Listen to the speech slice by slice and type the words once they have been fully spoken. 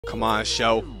Come on,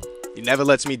 show. He never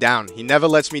lets me down. He never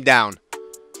lets me down.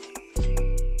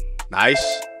 Nice.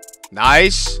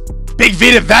 Nice. Big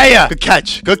Vita Vea. Good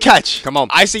catch. Good catch. Come on.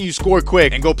 I say you score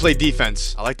quick and go play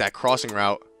defense. I like that crossing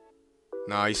route.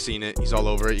 No, he's seen it. He's all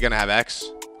over it. You're going to have X.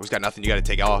 Oh, he's got nothing. You got to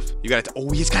take off. You got to... Oh,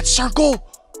 he's got circle.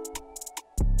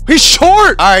 He's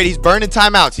short. All right, he's burning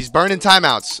timeouts. He's burning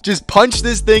timeouts. Just punch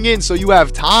this thing in so you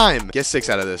have time. Get 6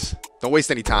 out of this. Don't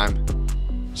waste any time.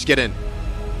 Just get in.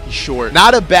 He's short.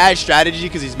 Not a bad strategy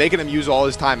because he's making him use all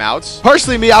his timeouts.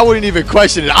 Personally, me, I wouldn't even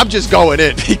question it. I'm just going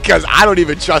in because I don't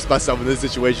even trust myself in this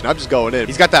situation. I'm just going in.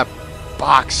 He's got that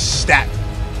box stacked.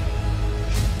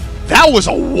 That was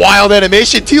a wild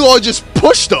animation. T-Law just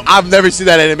pushed him. I've never seen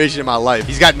that animation in my life.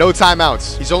 He's got no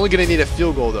timeouts. He's only going to need a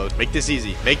field goal, though. Make this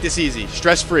easy. Make this easy.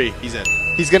 Stress-free. He's in.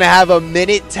 He's going to have a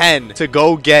minute 10 to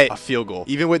go get a field goal.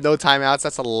 Even with no timeouts,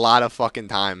 that's a lot of fucking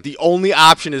time. The only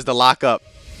option is to lock up.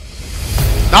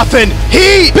 Nothing.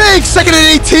 Big. 2nd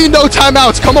and 18. No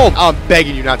timeouts. Come on. I'm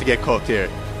begging you not to get cooked here.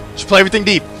 Just play everything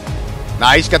deep.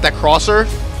 Nice. Got that crosser.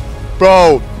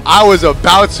 Bro, I was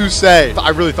about to say. I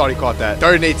really thought he caught that.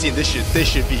 3rd and 18. This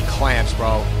should be clamps,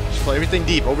 bro. Just play everything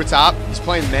deep. Over top. He's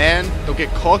playing man. Don't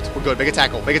get cooked. We're good. Make a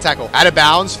tackle. Make a tackle. Out of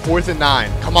bounds. 4th and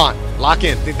 9. Come on. Lock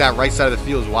in. I think that right side of the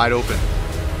field is wide open.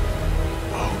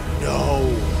 Oh,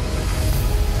 no.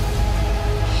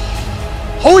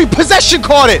 Oh, he possession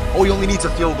caught it. Oh, he only needs a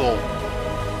field goal.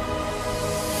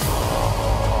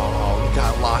 Oh, he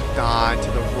got locked on to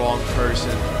the wrong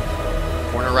person.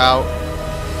 Corner route.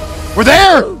 We're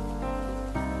there.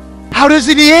 How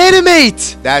doesn't he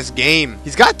animate? That's game.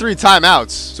 He's got 3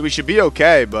 timeouts, so he should be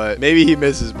okay, but maybe he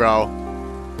misses, bro.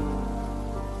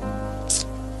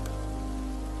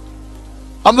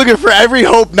 I'm looking for every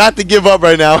hope not to give up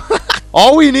right now.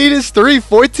 All we need is 3.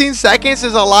 14 seconds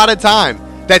is a lot of time.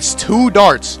 That's 2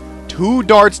 darts. 2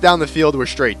 darts down the field. We're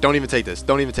straight. Don't even take this.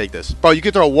 Don't even take this. Bro, you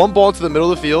can throw 1 ball to the middle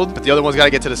of the field, but the other one's got to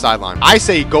get to the sideline. I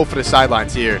say go for the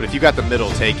sidelines here, but if you got the middle,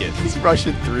 take it. He's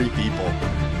rushing 3 people.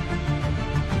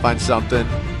 Find something.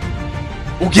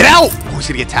 Oh, get out! Oh, he's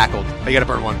going to get tackled. Oh, you got to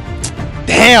burn 1.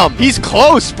 Damn! He's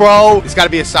close, bro. It's got to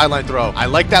be a sideline throw. I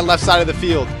like that left side of the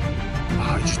field.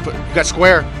 Oh, you got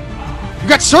square. You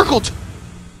got circled.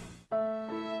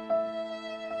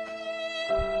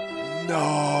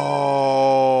 No.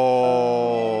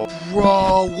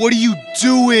 Bro, what are you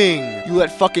doing? You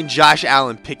let fucking Josh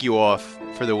Allen pick you off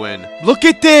for the win. Look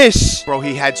at this. Bro,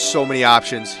 he had so many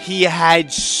options. He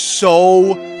had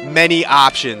so many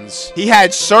options. He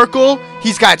had circle.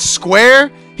 He's got square.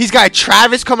 He's got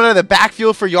Travis coming out of the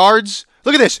backfield for yards.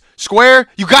 Look at this. Square.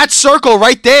 You got circle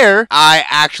right there. I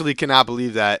actually cannot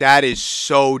believe that. That is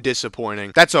so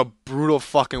disappointing. That's a brutal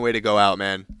fucking way to go out,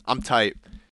 man. I'm tight.